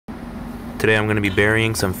Today I'm going to be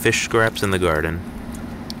burying some fish scraps in the garden.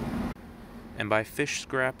 And by fish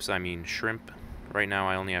scraps I mean shrimp. Right now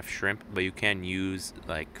I only have shrimp, but you can use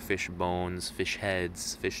like fish bones, fish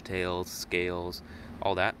heads, fish tails, scales,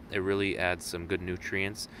 all that. It really adds some good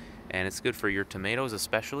nutrients and it's good for your tomatoes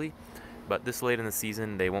especially. But this late in the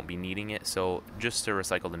season they won't be needing it, so just to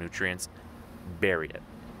recycle the nutrients, bury it.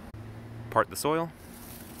 Part the soil.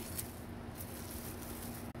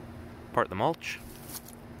 Part the mulch.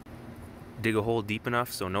 Dig a hole deep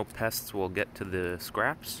enough so no pests will get to the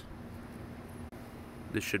scraps.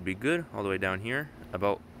 This should be good all the way down here,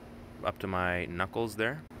 about up to my knuckles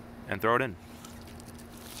there, and throw it in.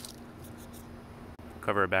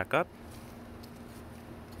 Cover it back up.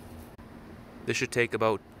 This should take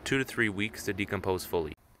about 2 to 3 weeks to decompose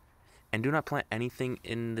fully. And do not plant anything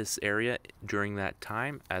in this area during that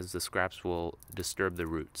time, as the scraps will disturb the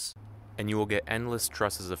roots. And you will get endless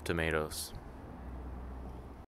trusses of tomatoes.